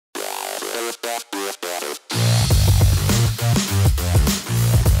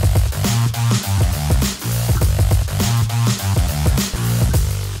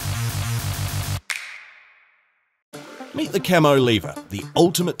Meet the Camo Lever, the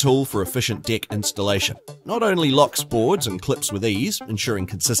ultimate tool for efficient deck installation. Not only locks boards and clips with ease, ensuring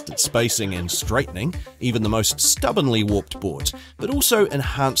consistent spacing and straightening, even the most stubbornly warped boards, but also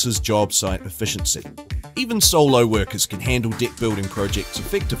enhances job site efficiency. Even solo workers can handle deck building projects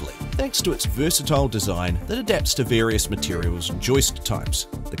effectively, thanks to its versatile design that adapts to various materials and joist types.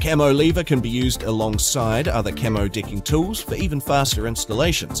 The Camo Lever can be used alongside other camo decking tools for even faster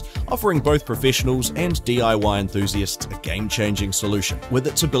installations, offering both professionals and DIY enthusiasts a game-changing solution. With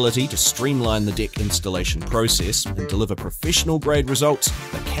its ability to streamline the deck installation process and deliver professional-grade results,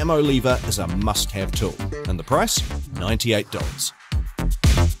 the Camo Lever is a must-have tool. And the price? $98.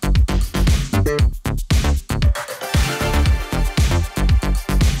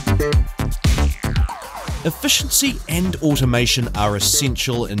 Efficiency and automation are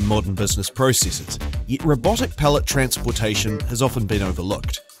essential in modern business processes, yet robotic pallet transportation has often been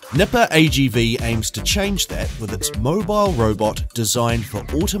overlooked. Nippa AG aims to change that with its mobile robot designed for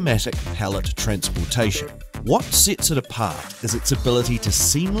automatic pallet transportation. What sets it apart is its ability to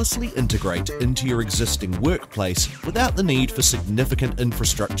seamlessly integrate into your existing workplace without the need for significant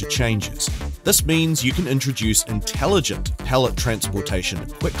infrastructure changes. This means you can introduce intelligent pallet transportation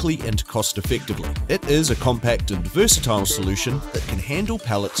quickly and cost-effectively. It is a compact and versatile solution that can handle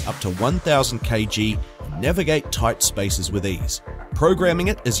pallets up to 1,000 kg and navigate tight spaces with ease. Programming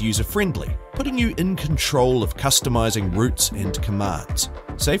it is user-friendly, putting you in control of customizing routes and commands.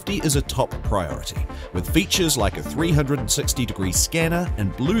 Safety is a top priority, with features like a 360-degree scanner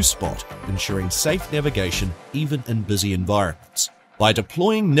and blue spot ensuring safe navigation even in busy environments. By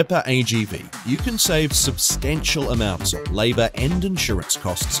deploying Nippa AG, you can save substantial amounts of labor and insurance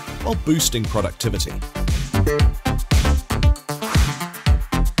costs while boosting productivity.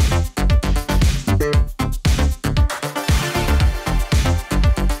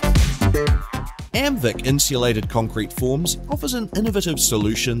 Amvic Insulated Concrete Forms offers an innovative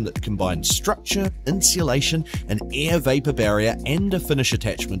solution that combines structure, insulation, an air vapor barrier, and a finish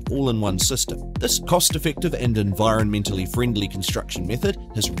attachment all in one system. This cost-effective and environmentally friendly construction method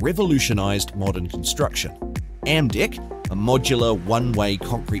has revolutionized modern construction. Amdeck, a modular one-way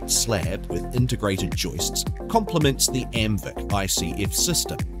concrete slab with integrated joists, complements the Amvic ICF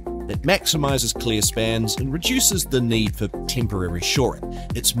system. It maximizes clear spans and reduces the need for temporary shoring.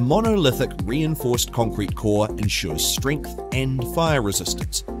 Its monolithic reinforced concrete core ensures strength and fire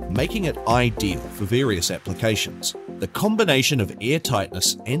resistance, making it ideal for various applications. The combination of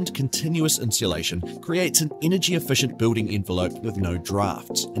airtightness and continuous insulation creates an energy-efficient building envelope with no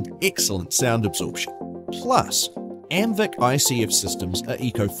drafts and excellent sound absorption. Plus, Amvic ICF systems are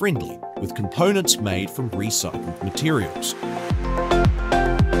eco-friendly, with components made from recycled materials.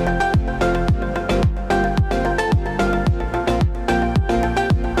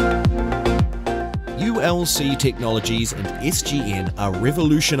 ULC Technologies and SGN are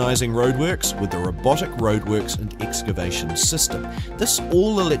revolutionizing roadworks with the Robotic Roadworks and Excavation system. This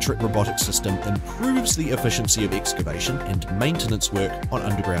all-electric robotic system improves the efficiency of excavation and maintenance work on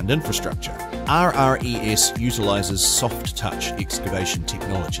underground infrastructure. RRES utilizes soft-touch excavation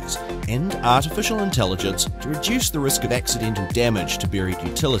technologies and artificial intelligence to reduce the risk of accidental damage to buried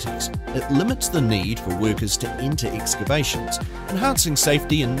utilities. It limits the need for workers to enter excavations, enhancing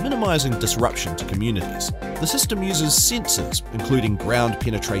safety and minimizing disruption to communities. The system uses sensors, including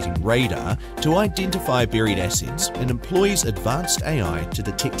ground-penetrating radar, to identify buried assets and employs advanced AI to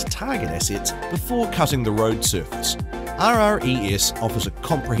detect target assets before cutting the road surface. RRES offers a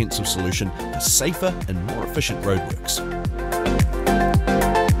comprehensive solution for safer and more efficient roadworks.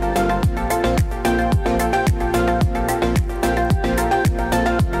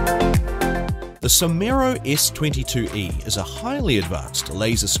 The Somero S-22E is a highly advanced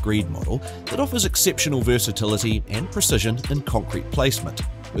laser screed model that offers exceptional versatility and precision in concrete placement.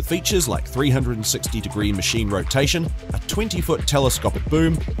 With features like 360-degree machine rotation, a 20-foot telescopic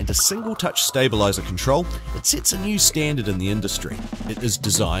boom, and a single-touch stabilizer control, it sets a new standard in the industry. It is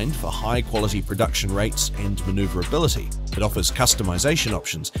designed for high-quality production rates and maneuverability. It offers customization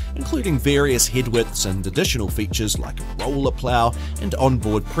options, including various head widths and additional features like a roller plow and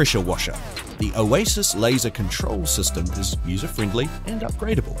onboard pressure washer. The Oasis laser control system is user-friendly and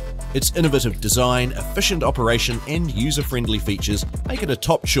upgradable. Its innovative design, efficient operation, and user-friendly features make it a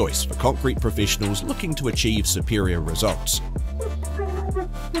top choice for concrete professionals looking to achieve superior results.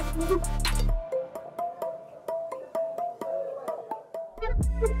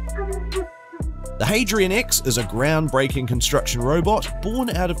 The Hadrian X is a groundbreaking construction robot born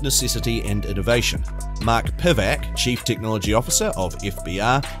out of necessity and innovation. Mark Pivac, Chief Technology Officer of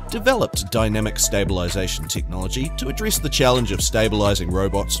FBR, developed dynamic stabilization technology to address the challenge of stabilizing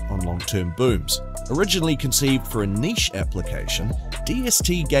robots on long-term booms. Originally conceived for a niche application,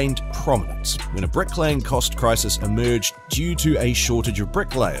 DST gained prominence when a bricklaying cost crisis emerged due to a shortage of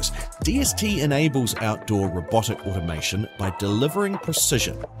bricklayers. DST enables outdoor robotic automation by delivering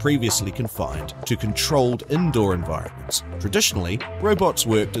precision previously confined to controlled indoor environments. Traditionally, robots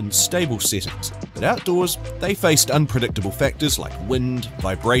worked in stable settings, but outdoors they faced unpredictable factors like wind,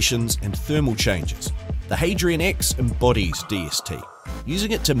 vibrations, and thermal changes. The Hadrian X embodies DST,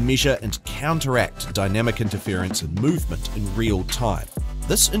 using it to measure and counteract dynamic interference and movement in real time.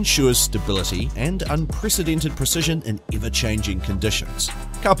 This ensures stability and unprecedented precision in ever-changing conditions.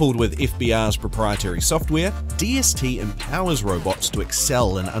 Coupled with FBR's proprietary software, DST empowers robots to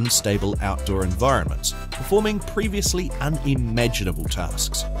excel in unstable outdoor environments, performing previously unimaginable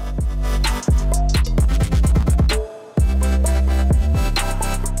tasks.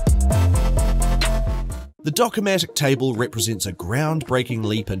 The Dokamatic Table represents a groundbreaking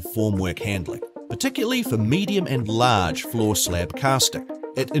leap in formwork handling, particularly for medium and large floor slab casting.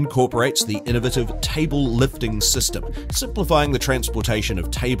 It incorporates the innovative table lifting system, simplifying the transportation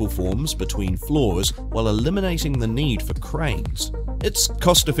of table forms between floors while eliminating the need for cranes. Its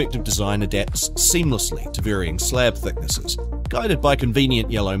cost-effective design adapts seamlessly to varying slab thicknesses, guided by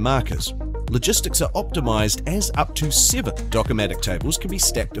convenient yellow markers. Logistics are optimized as up to 7 Dokamatic tables can be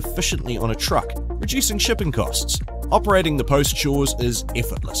stacked efficiently on a truck, reducing shipping costs. Operating the post shores is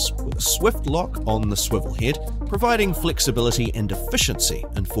effortless, with a swift lock on the swivel head, providing flexibility and efficiency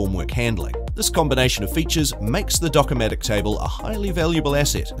in formwork handling. This combination of features makes the Dokamatic Table a highly valuable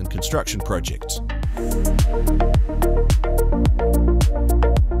asset in construction projects.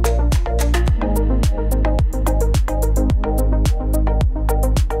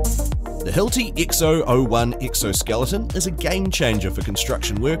 The Hilti Exo1 exoskeleton is a game changer for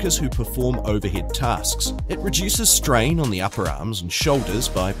construction workers who perform overhead tasks. It reduces strain on the upper arms and shoulders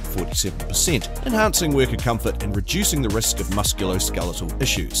by 47%, enhancing worker comfort and reducing the risk of musculoskeletal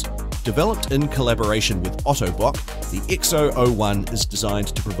issues. Developed in collaboration with Autobot, the Exo1 is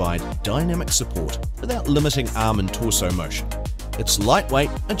designed to provide dynamic support without limiting arm and torso motion. It's lightweight,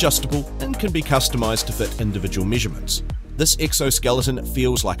 adjustable, and can be customized to fit individual measurements. This exoskeleton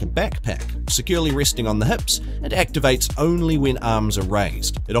feels like a backpack, securely resting on the hips, and activates only when arms are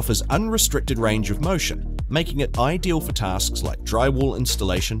raised. It offers unrestricted range of motion, making it ideal for tasks like drywall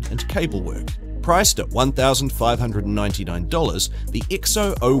installation and cable work. Priced at $1,599, the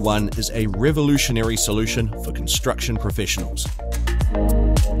Exo1 is a revolutionary solution for construction professionals.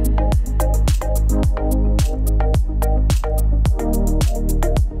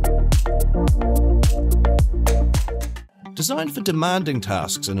 Designed for demanding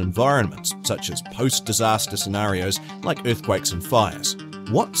tasks and environments, such as post-disaster scenarios like earthquakes and fires.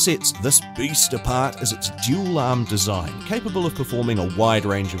 What sets this beast apart is its dual-arm design, capable of performing a wide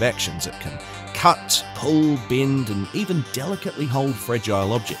range of actions. It can cut, pull, bend, and even delicately hold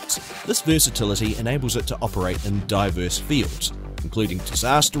fragile objects. This versatility enables it to operate in diverse fields, including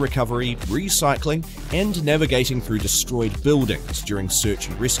disaster recovery, recycling, and navigating through destroyed buildings during search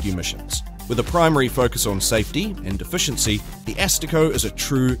and rescue missions. With a primary focus on safety and efficiency, the Astico is a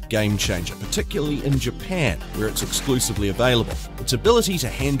true game changer, particularly in Japan, where it's exclusively available. Its ability to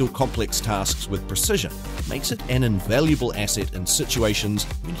handle complex tasks with precision makes it an invaluable asset in situations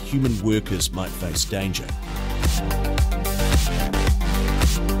when human workers might face danger.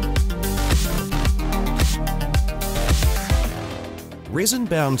 Resin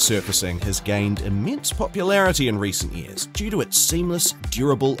Bound surfacing has gained immense popularity in recent years due to its seamless,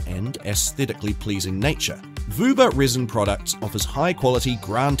 durable, and aesthetically pleasing nature. Vuba Resin Products offers high-quality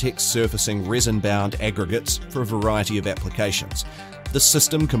Grantex surfacing resin-bound aggregates for a variety of applications. This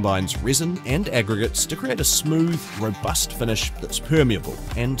system combines resin and aggregates to create a smooth, robust finish that's permeable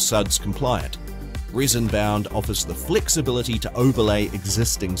and SUDS compliant. Resin Bound offers the flexibility to overlay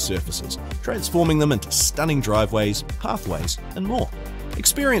existing surfaces, transforming them into stunning driveways, pathways, and more.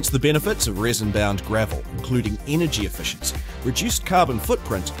 Experience the benefits of Resin Bound gravel, including energy efficiency, reduced carbon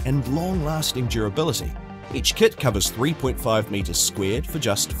footprint, and long-lasting durability. Each kit covers 3.5 meters squared for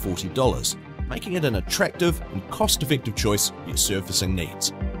just $40, making it an attractive and cost-effective choice for your surfacing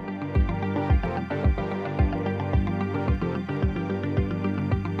needs.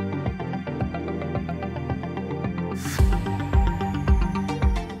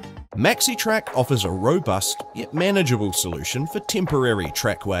 Maxitrack offers a robust yet manageable solution for temporary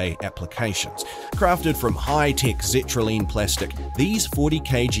trackway applications. Crafted from high-tech zetraline plastic, these 40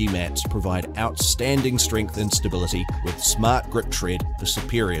 kg mats provide outstanding strength and stability with smart grip tread for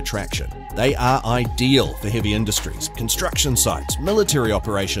superior traction. They are ideal for heavy industries, construction sites, military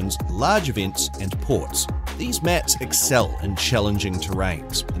operations, large events, and ports. These mats excel in challenging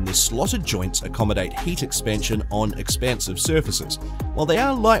terrains, and their slotted joints accommodate heat expansion on expansive surfaces. While they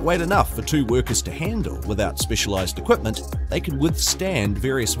are lightweight enough for 2 workers to handle without specialised equipment, they can withstand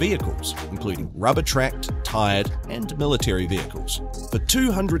various vehicles, including rubber-tracked, tired, and military vehicles. For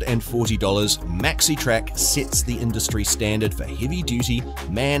 $240, Maxitrack sets the industry standard for heavy-duty,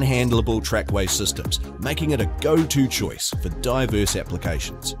 man-handleable trackway systems, making it a go-to choice for diverse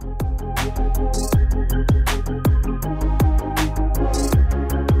applications.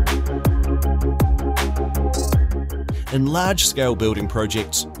 In large-scale building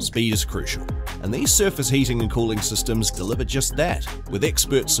projects, speed is crucial, and these surface heating and cooling systems deliver just that. With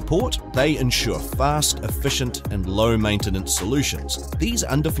expert support, they ensure fast, efficient, and low-maintenance solutions. These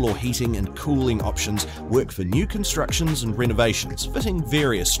underfloor heating and cooling options work for new constructions and renovations, fitting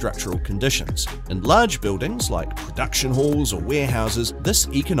various structural conditions. In large buildings like production halls or warehouses, this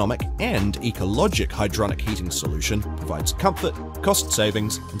economic and ecologic hydronic heating solution provides comfort, cost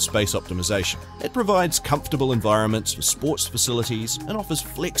savings, and space optimization. It provides comfortable environments for sports facilities and offers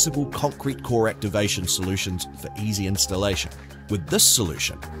flexible concrete core activation solutions for easy installation. With this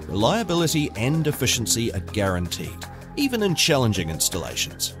solution, reliability and efficiency are guaranteed, even in challenging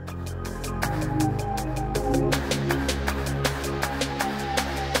installations.